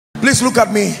Please look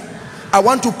at me. I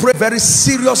want to pray a very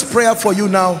serious prayer for you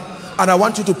now, and I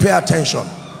want you to pay attention.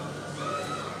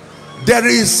 There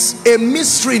is a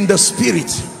mystery in the spirit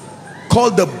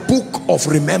called the book of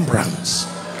remembrance.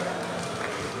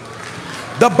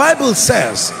 The Bible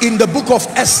says in the book of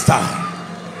Esther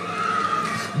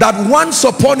that once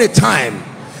upon a time,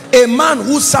 a man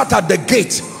who sat at the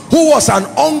gate, who was an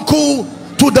uncle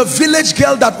to the village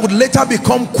girl that would later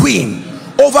become queen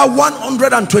over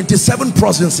 127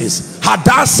 provinces,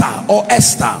 Hadassah or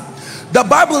Esther. The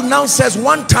Bible now says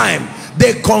one time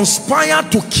they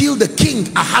conspired to kill the king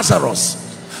Ahasuerus,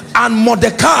 and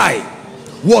Mordecai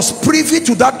was privy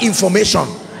to that information,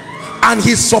 and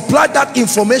he supplied that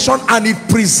information, and it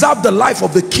preserved the life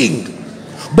of the king,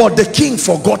 but the king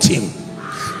forgot him.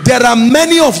 There are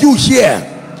many of you here,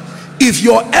 if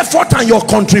your effort and your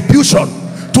contribution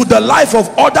to the life of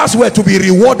others were to be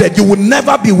rewarded, you would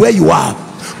never be where you are.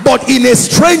 But in a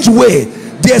strange way,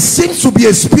 there seems to be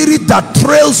a spirit that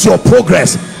trails your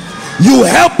progress. You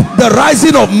help the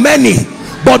rising of many,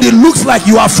 but it looks like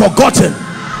you are forgotten.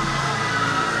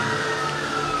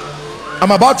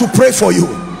 I'm about to pray for you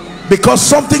because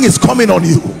something is coming on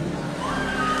you.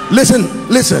 Listen,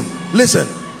 listen, listen.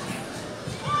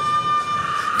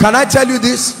 Can I tell you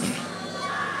this?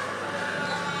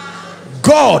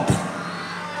 God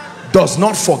does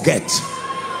not forget,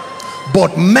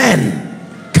 but men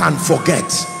can forget.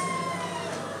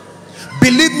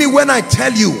 Believe me when I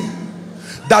tell you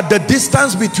that the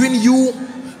distance between you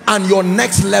and your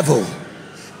next level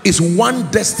is one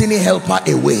destiny helper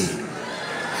away.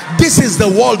 This is the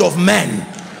world of men.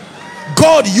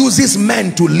 God uses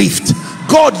men to lift.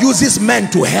 God uses men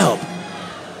to help.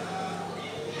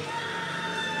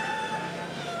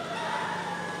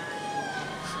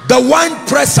 The wine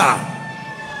presser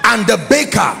and the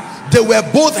baker, they were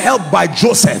both helped by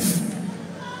Joseph,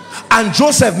 and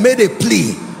Joseph made a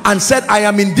plea and said, I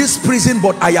am in this prison,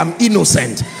 but I am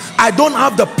innocent. I don't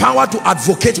have the power to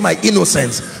advocate my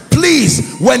innocence.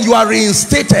 Please, when you are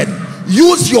reinstated,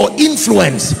 use your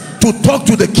influence to talk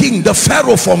to the king, the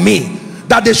Pharaoh, for me,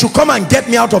 that they should come and get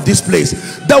me out of this place.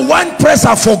 The wine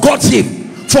presser forgot him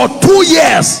for 2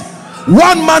 years.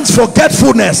 1 man's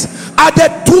forgetfulness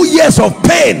added 2 years of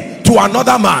pain to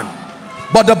another man.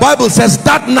 But the Bible says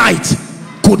that night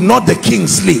could not the king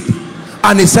sleep,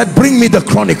 and he said, bring me the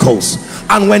chronicles.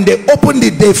 And when they opened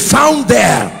it, they found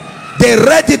there, they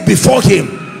read it before him,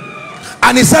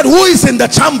 and he said, who is in the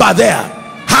chamber there?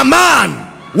 Haman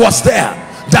was there,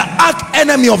 the arch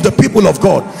enemy of the people of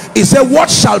God. He said, what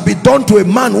shall be done to a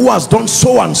man who has done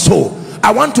so and so?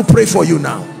 I want to pray for you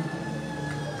now.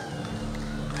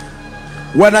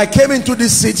 When I came into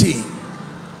this city,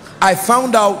 I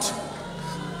found out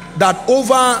that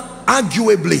over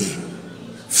arguably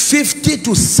 50 to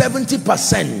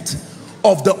 70%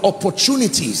 of the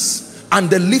opportunities and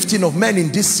the lifting of men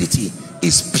in this city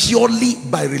is purely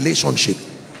by relationship.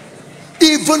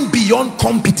 Even beyond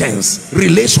competence,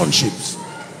 relationships.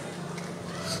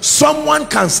 Someone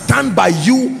can stand by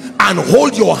you and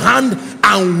hold your hand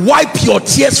and wipe your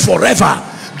tears forever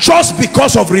just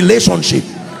because of relationship.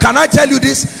 Can I tell you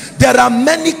this? There are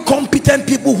many competent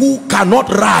people who cannot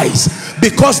rise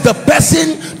because the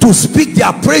person to speak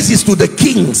their praises to the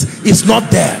kings is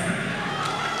not there.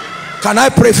 Can I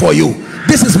pray for you?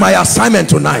 This is my assignment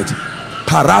tonight.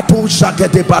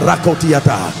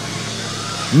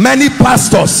 Many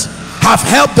pastors have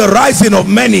helped the rising of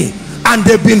many, and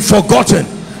they've been forgotten.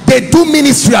 They do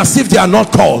ministry as if they are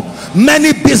not called.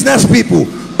 Many business people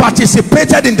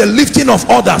participated in the lifting of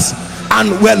others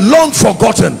and were long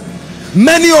forgotten.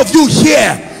 Many of you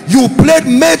here, you played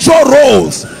major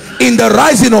roles in the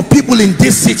rising of people in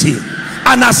this city,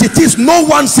 and as it is, no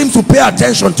one seems to pay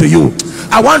attention to you.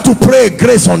 I want to pray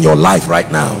grace on your life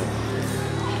right now.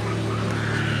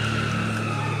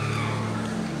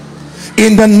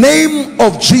 In the name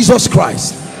of Jesus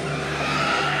Christ,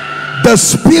 the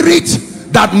spirit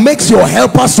that makes your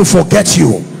helpers to forget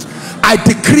you, I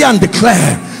decree and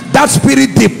declare that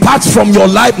spirit departs from your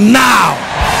life now.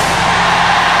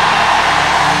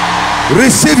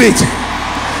 Receive it.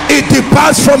 It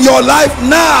departs from your life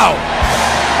now.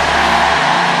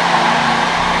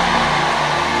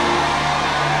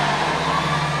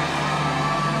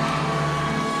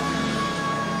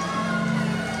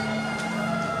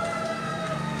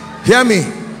 Hear me.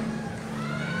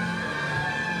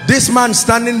 This man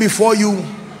standing before you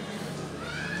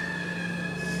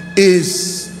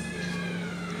is,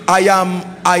 I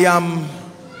am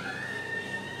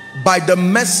by the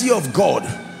mercy of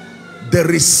God the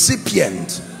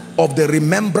recipient of the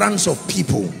remembrance of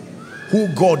people who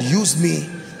God used me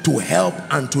to help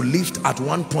and to lift at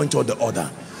one point or the other.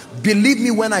 Believe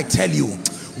me when I tell you,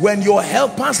 when your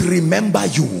helpers remember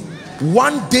you,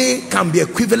 one day can be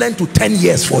equivalent to 10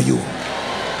 years for you.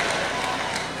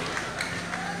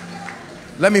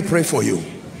 Let me pray for you.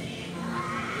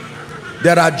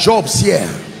 There are jobs here,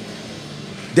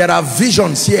 there are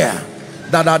visions here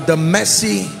that are the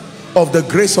mercy of the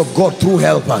grace of God through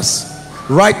helpers.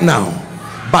 Right now,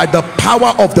 by the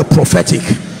power of the prophetic,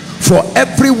 for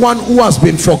everyone who has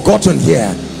been forgotten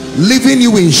here, leaving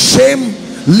you in shame,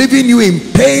 leaving you in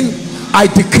pain, I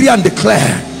decree and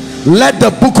declare, let the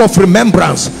book of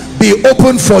remembrance be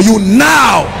opened for you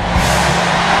now.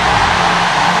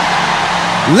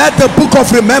 Let the book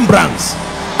of remembrance,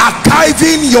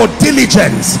 archiving your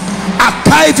diligence,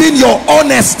 archiving your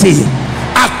honesty,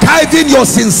 archiving your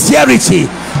sincerity,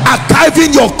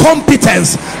 archiving your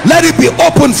competence, let it be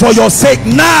open for your sake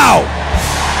now.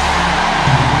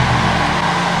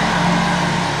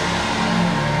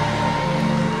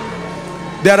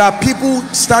 There are people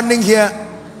standing here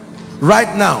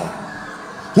right now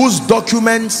whose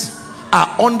documents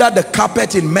are under the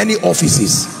carpet in many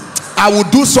offices. I will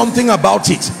do something about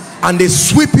it, and they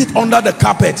sweep it under the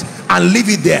carpet and leave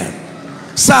it there.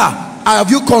 Sir, have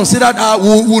you considered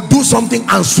we'll do something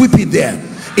and sweep it there?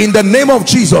 In the name of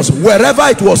Jesus, wherever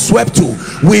it was swept to,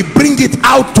 we bring it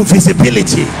out to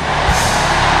visibility.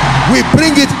 We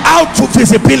bring it out to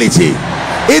visibility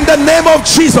in the name of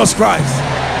Jesus Christ.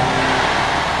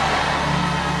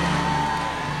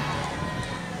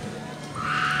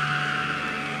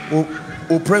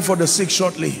 We'll pray for the sick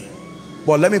shortly,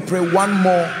 but let me pray one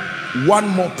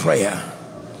more prayer.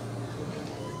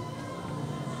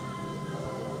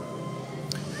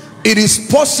 It is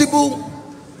possible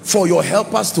for your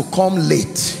helpers to come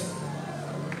late.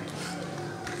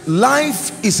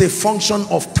 Life is a function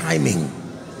of timing.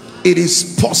 It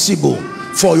is possible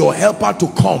for your helper to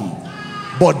come,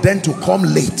 but then to come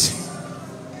late.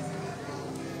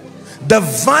 The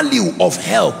value of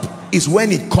help is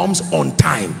when it comes on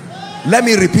time. Let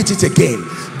me repeat it again.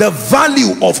 The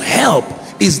value of help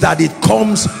is that it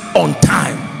comes on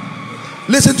time.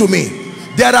 Listen to me.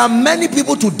 There are many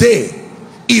people today,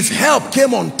 if help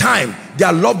came on time,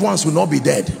 their loved ones will not be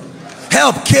dead.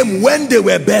 Help came when they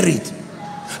were buried.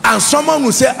 And someone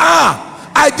will say,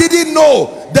 I didn't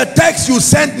know the text you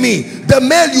sent me, the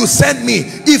mail you sent me.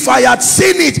 If I had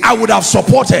seen it, I would have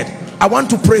supported. I want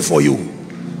to pray for you.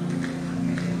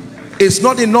 It's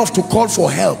not enough to call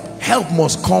for help. Help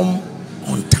must come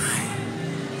on time.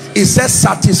 It says,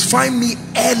 satisfy me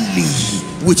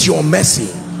early with your mercy.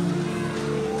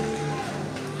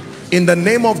 In the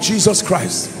name of Jesus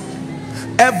Christ,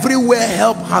 everywhere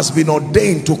help has been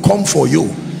ordained to come for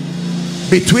you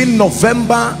between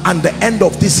November and the end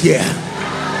of this year,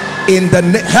 in the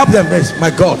help them,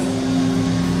 my God,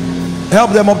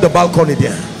 help them up the balcony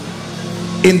there.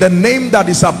 In the name that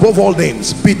is above all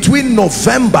names, between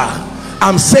November,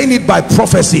 I'm saying it by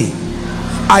prophecy,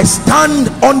 I stand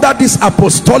under this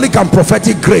apostolic and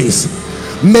prophetic grace.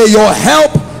 May your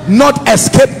help not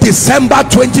escape December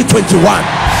 2021.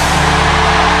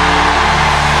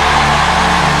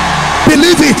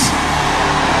 Believe it,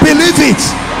 believe it,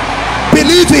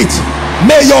 believe it.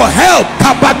 May your help,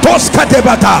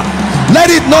 let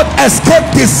it not escape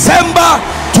December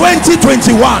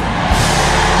 2021.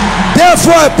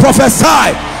 Therefore I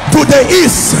prophesy to the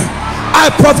east, I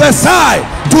prophesy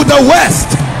to the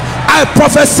west, I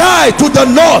prophesy to the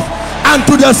north and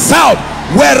to the south.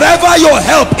 Wherever your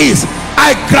help is,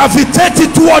 I gravitate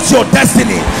it towards your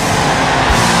destiny.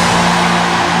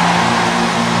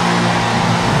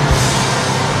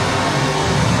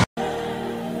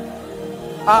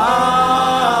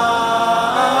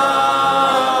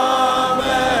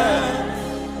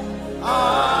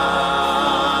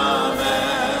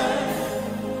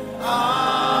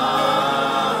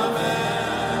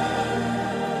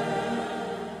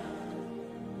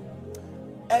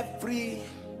 Every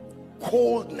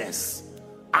coldness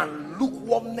and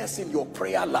lukewarmness in your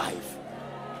prayer life,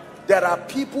 there are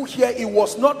people here, it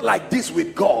was not like this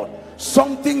with God.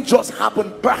 Something just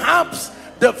happened. Perhaps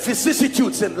the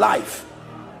vicissitudes in life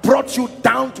brought you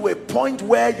down to a point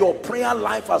where your prayer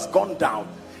life has gone down.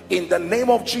 In the name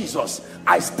of Jesus,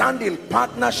 I stand in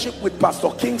partnership with Pastor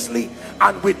Kingsley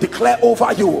and we declare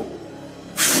over you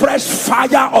fresh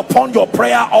fire upon your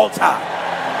prayer altar.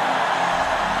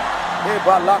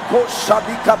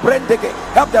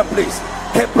 Help them please.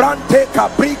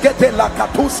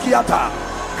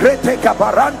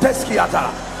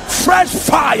 Fresh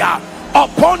fire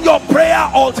upon your prayer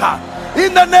altar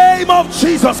in the name of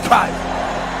Jesus Christ.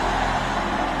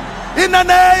 In the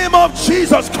name of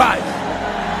Jesus Christ.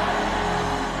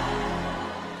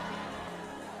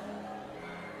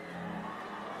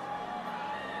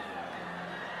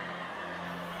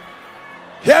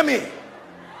 Hear me.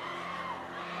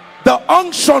 The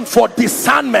unction for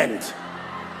discernment,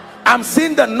 I'm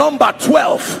seeing the number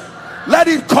 12. Let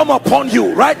it come upon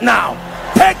you right now.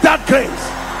 Take that grace.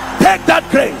 Take that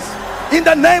grace. In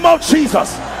the name of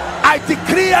Jesus, I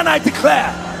decree and I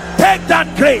declare, take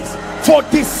that grace for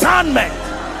discernment,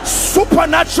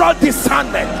 supernatural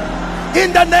discernment,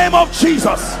 in the name of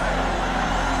Jesus.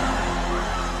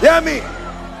 Hear me.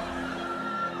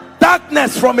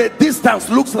 Darkness from a distance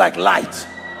looks like light.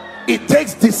 It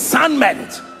takes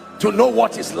discernment to know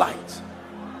what is light.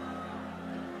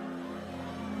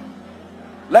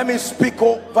 Let me speak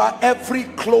over every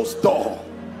closed door.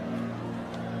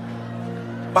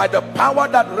 By the power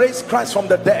that raised Christ from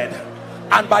the dead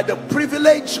and by the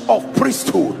privilege of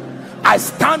priesthood, I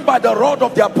stand by the rod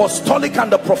of the apostolic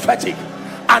and the prophetic,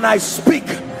 and I speak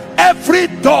every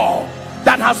door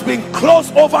that has been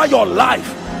closed over your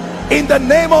life, in the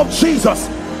name of Jesus.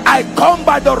 I come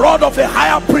by the rod of a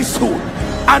higher priesthood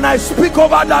and I speak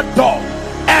over that door.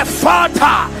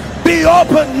 Ephata, be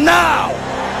open now.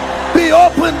 Be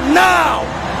open now.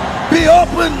 Be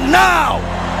open now.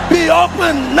 Be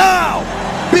open now.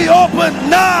 Be open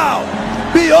now.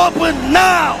 Be open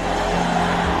now.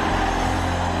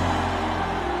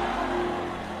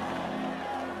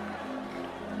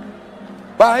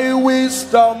 By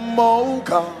wisdom, O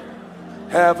God,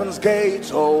 heaven's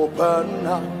gates open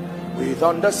up. With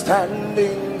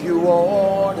understanding you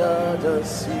order the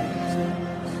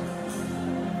seasons,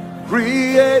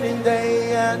 creating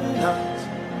day and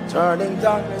night, turning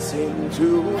darkness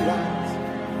into light,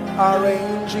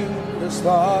 arranging the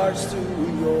stars to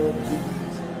your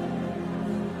please.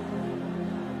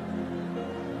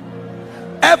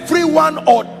 Everyone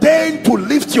ordained to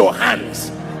lift your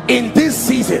hands in this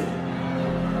season,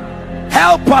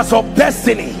 helpers of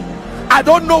destiny, I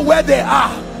don't know where they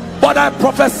are, but I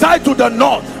prophesy to the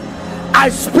north, I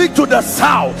speak to the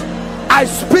south, I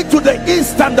speak to the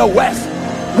east and the west.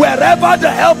 Wherever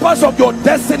the helpers of your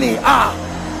destiny are,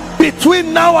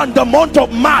 between now and the month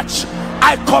of March,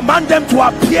 I command them to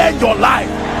appear in your life.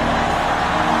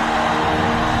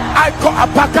 I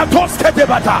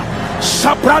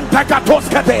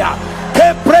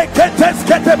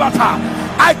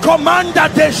command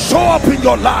that they show up in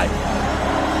your life.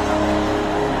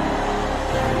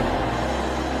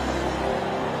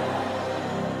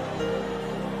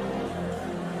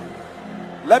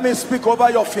 Let me speak over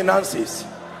your finances.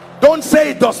 Don't say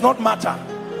it does not matter.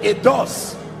 It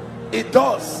does. It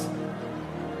does.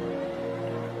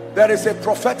 There is a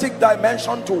prophetic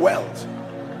dimension to wealth.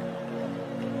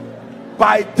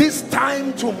 By this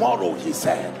time tomorrow, he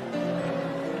said,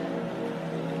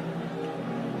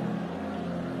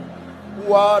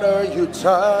 water you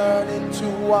turn into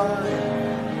wine,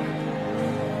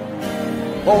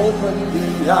 open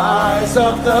the eyes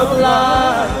of the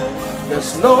blind.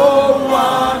 There's no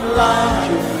one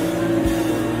like you,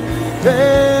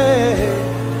 hey,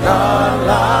 none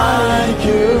like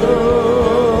you.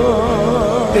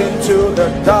 Into the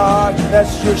darkness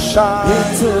you shine,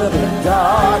 into the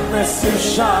darkness you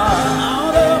shine.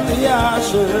 Out of the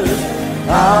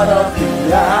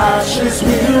ashes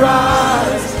we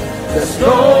rise. There's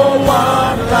no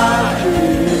one like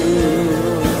you,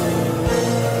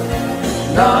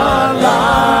 none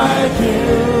like you.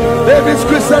 David's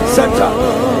Christian Center,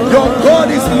 your God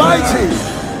is mighty.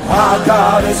 Our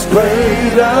God is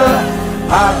greater.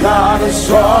 Our God is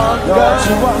stronger.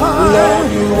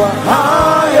 Lord, you are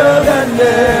higher than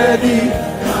any.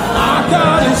 Our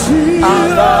God is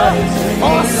healer.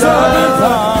 Awesome in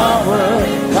power.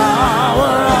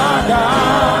 Power, our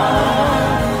God.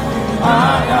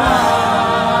 Our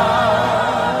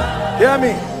God. Hear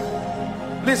me.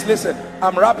 Please listen.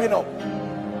 I'm wrapping up.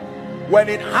 When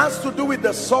it has to do with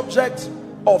the subject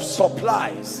of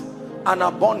supplies and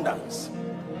abundance,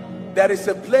 there is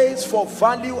a place for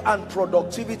value and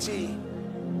productivity.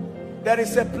 There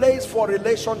is a place for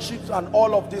relationships and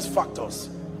all of these factors.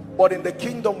 But in the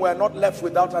kingdom, we are not left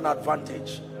without an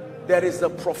advantage. There is a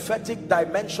prophetic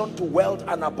dimension to wealth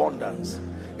and abundance.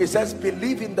 It says,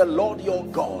 believe in the Lord your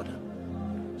God,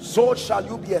 so shall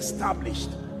you be established.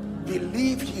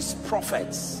 Believe his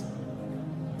prophets.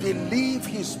 Believe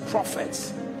his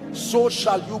prophets, so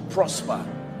shall you prosper.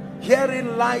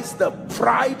 Herein lies the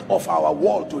pride of our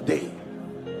world today.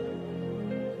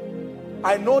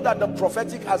 I know that the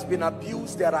prophetic has been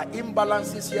abused. There are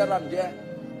imbalances here and there,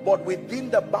 but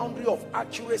within the boundary of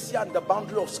accuracy and the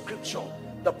boundary of scripture,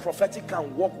 the prophetic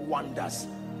can work wonders.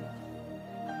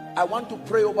 I want to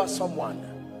pray over someone.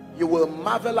 You will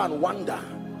marvel and wonder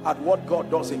at what God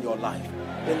does in your life.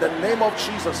 In the name of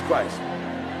Jesus Christ,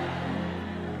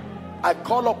 I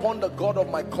call upon the God of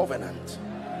my covenant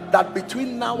that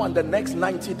between now and the next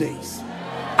 90 days,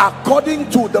 according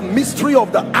to the mystery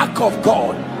of the ark of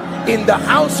God in the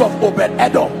house of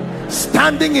Obed-Edom,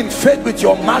 standing in faith with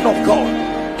your man of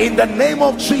God, in the name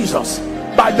of Jesus,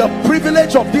 by the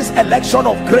privilege of this election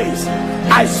of grace,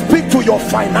 I speak to your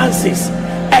finances.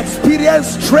 Experience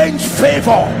strange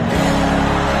favor.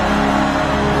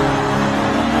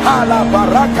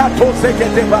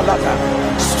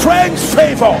 Strange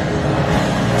favor,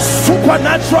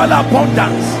 supernatural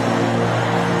abundance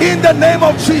in the name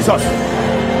of Jesus.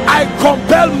 I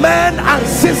compel men and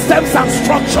systems and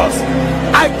structures,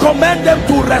 I command them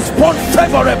to respond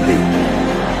favorably.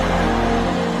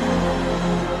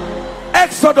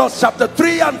 Exodus chapter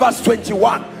 3 and verse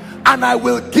 21. And I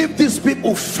will give these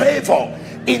people favor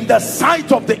in the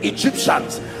sight of the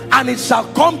Egyptians, and it shall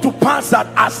come to pass that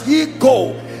as ye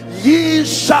go, ye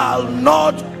shall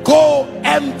not go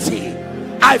empty.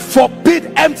 I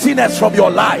forbid emptiness from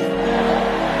your life.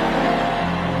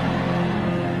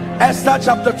 Esther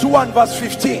chapter 2 and verse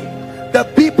 15,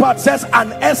 the B part says,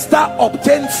 and Esther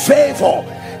obtained favor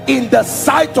in the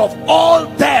sight of all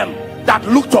them that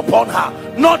looked upon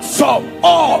her. Not some,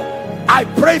 all. I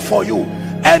pray for you,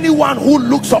 anyone who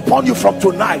looks upon you from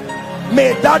tonight,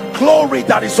 may that glory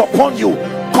that is upon you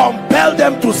compel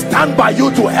them to stand by you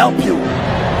to help you.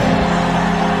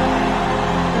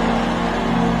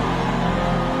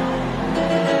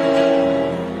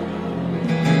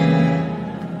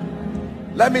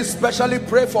 Let me specially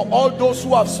pray for all those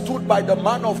who have stood by the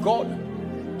man of God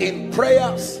in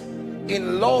prayers,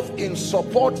 in love, in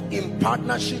support, in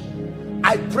partnership.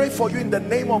 I pray for you in the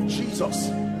name of Jesus.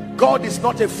 God is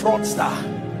not a fraudster.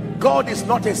 God is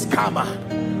not a scammer.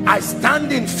 I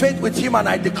stand in faith with him and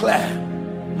I declare,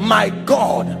 my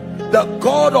God, the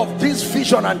God of this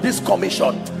vision and this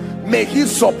commission, may he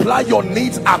supply your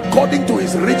needs according to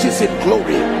his riches in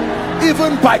glory,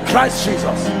 even by Christ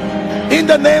Jesus. In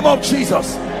the name of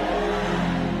Jesus,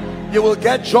 you will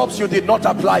get jobs you did not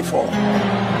apply for.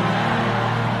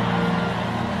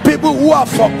 People who have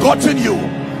forgotten you,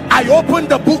 I open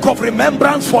the book of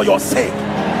remembrance for your sake.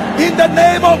 In the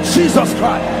name of Jesus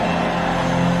Christ.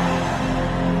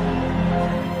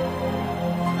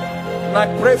 And I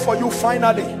pray for you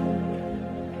finally,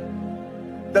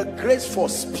 the grace for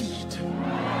speed,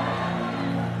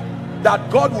 that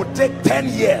God would take 10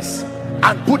 years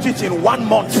and put it in 1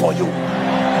 month for you.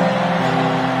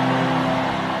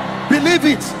 Believe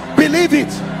it, believe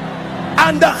it.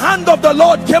 And the hand of the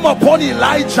Lord came upon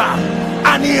Elijah,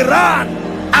 and he ran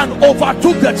and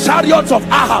overtook the chariots of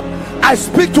Ahab. I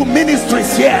speak to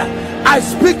ministries here, I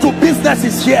speak to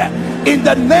businesses here. In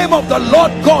the name of the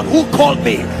Lord God who called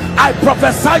me, I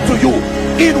prophesy to you,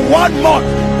 in 1 month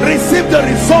receive the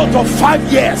result of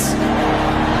 5 years.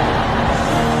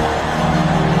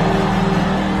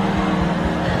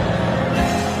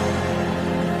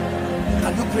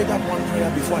 Can you pray that one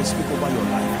prayer before I speak over your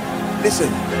life?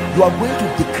 Listen, you are going to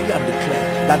decree and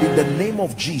declare that in the name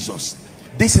of Jesus,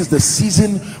 this is the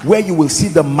season where you will see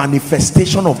the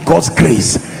manifestation of God's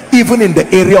grace, even in the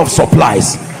area of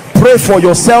supplies. Pray for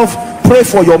yourself, pray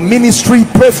for your ministry,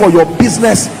 pray for your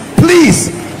business. Please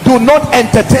do not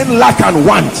entertain lack and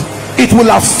want. It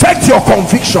will affect your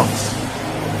convictions.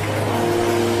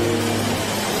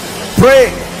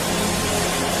 Pray.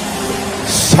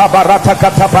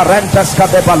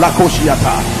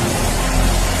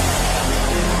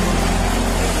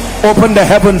 Open the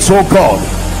heavens, oh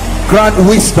God. Grant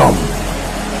wisdom,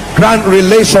 grant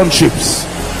relationships,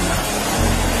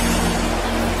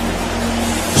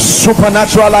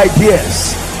 supernatural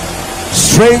ideas,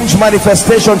 strange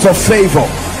manifestations of favor.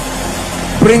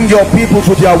 Bring your people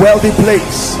to their wealthy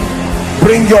place,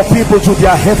 bring your people to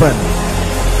their heaven.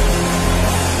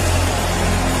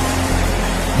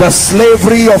 The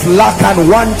slavery of lack and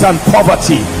want and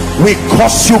poverty, we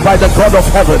curse you by the God of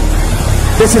heaven.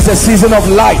 This is a season of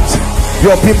light.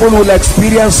 Your people will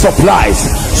experience supplies,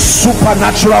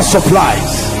 supernatural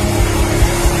supplies.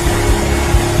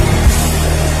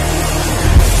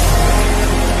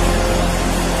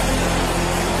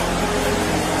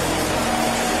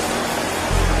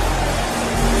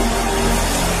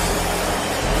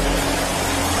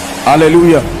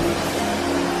 Hallelujah.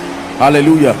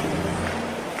 Hallelujah.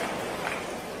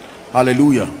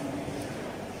 Hallelujah.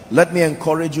 Let me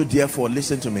encourage you, therefore,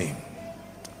 listen to me.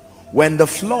 When the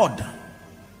flood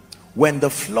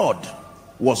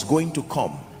was going to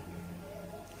come,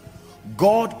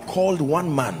 God called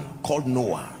one man called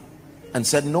Noah and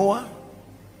said, Noah,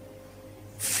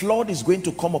 flood is going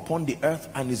to come upon the earth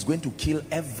and is going to kill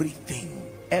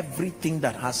everything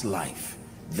that has life.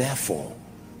 Therefore,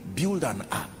 build an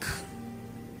ark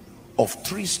of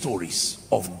 3 stories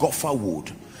of gopher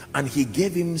wood and he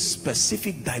gave him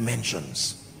specific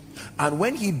dimensions. And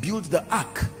when he built the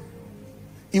ark,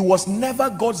 it was never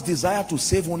God's desire to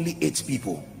save only 8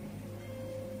 people.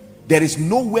 There is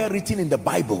nowhere written in the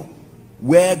Bible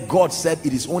where God said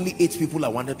it is only 8 people I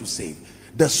wanted to save.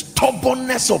 The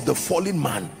stubbornness of the fallen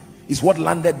man is what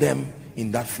landed them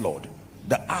in that flood.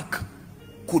 The ark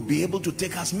could be able to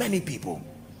take as many people.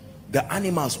 The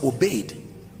animals obeyed,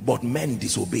 but men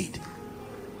disobeyed.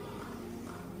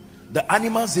 The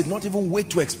animals did not even wait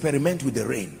to experiment with the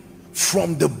rain.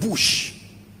 From the bush,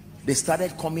 they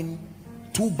started coming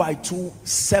 2 by 2,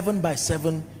 7 by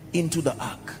 7 into the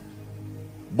ark.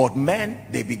 But men,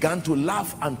 they began to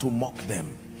laugh and to mock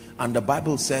them. And the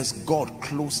Bible says God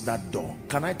closed that door.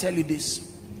 Can I tell you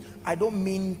this? I don't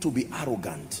mean to be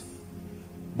arrogant,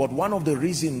 but one of the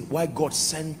reasons why God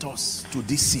sent us to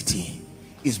this city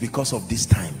is because of these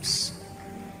times.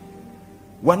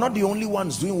 We're not the only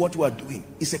ones doing what we are doing.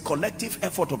 It's a collective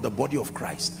effort of the body of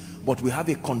Christ, but we have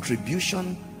a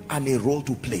contribution and a role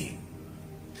to play.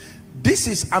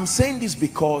 I'm saying this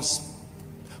because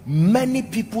many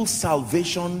people's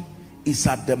salvation is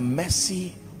at the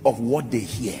mercy of what they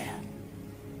hear.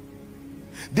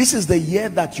 This is the year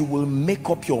that you will make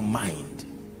up your mind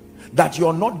that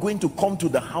you're not going to come to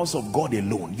the house of God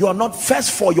alone. You are not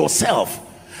first for yourself,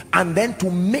 and then to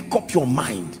make up your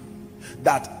mind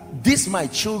that these my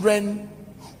children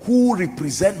who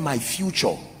represent my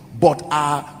future but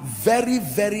are very,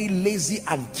 very lazy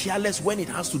and careless when it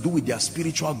has to do with their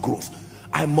spiritual growth.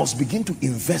 I must begin to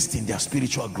invest in their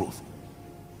spiritual growth.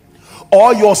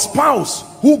 Or your spouse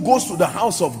who goes to the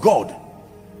house of God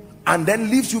and then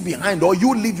leaves you behind, or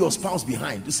you leave your spouse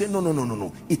behind. You say, no, no, no, no,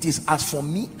 no. It is as for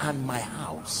me and my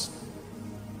house.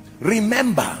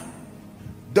 Remember,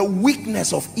 the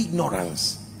weakness of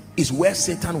ignorance is where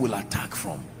Satan will attack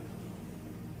from.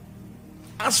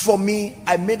 As for me,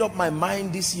 I made up my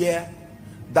mind this year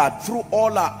that through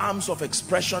all our arms of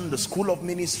expression, the school of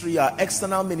ministry, our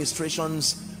external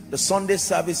ministrations, the Sunday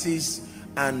services,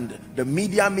 and the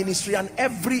media ministry, and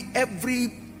every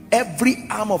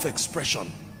arm of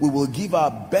expression, we will give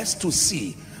our best to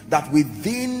see that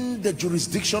within the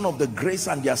jurisdiction of the grace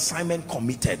and the assignment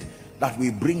committed, that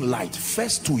we bring light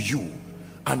first to you,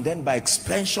 and then by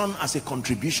expansion as a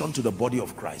contribution to the body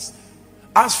of Christ.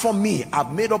 As for me,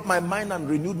 I've made up my mind and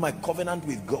renewed my covenant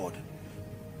with God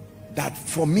that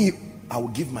for me, I will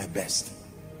give my best.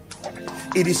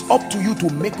 It is up to you to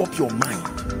make up your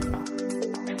mind.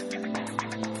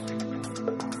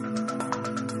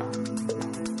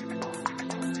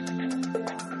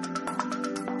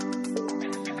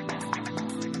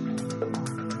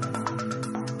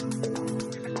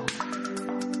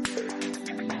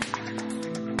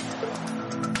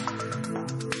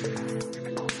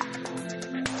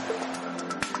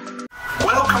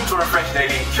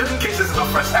 Just in case this is the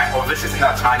first time or visiting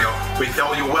our channel, we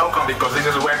tell you welcome, because this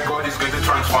is where God is going to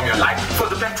transform your life for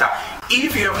the better.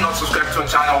 If you have not subscribed to our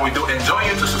channel, we do enjoy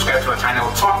you to subscribe to our channel.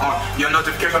 Turn on your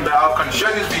notification bell and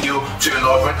share this video to your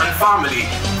loved one and family.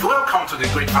 Welcome to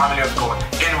the great family of God,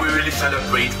 and we really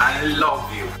celebrate and love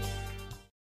you.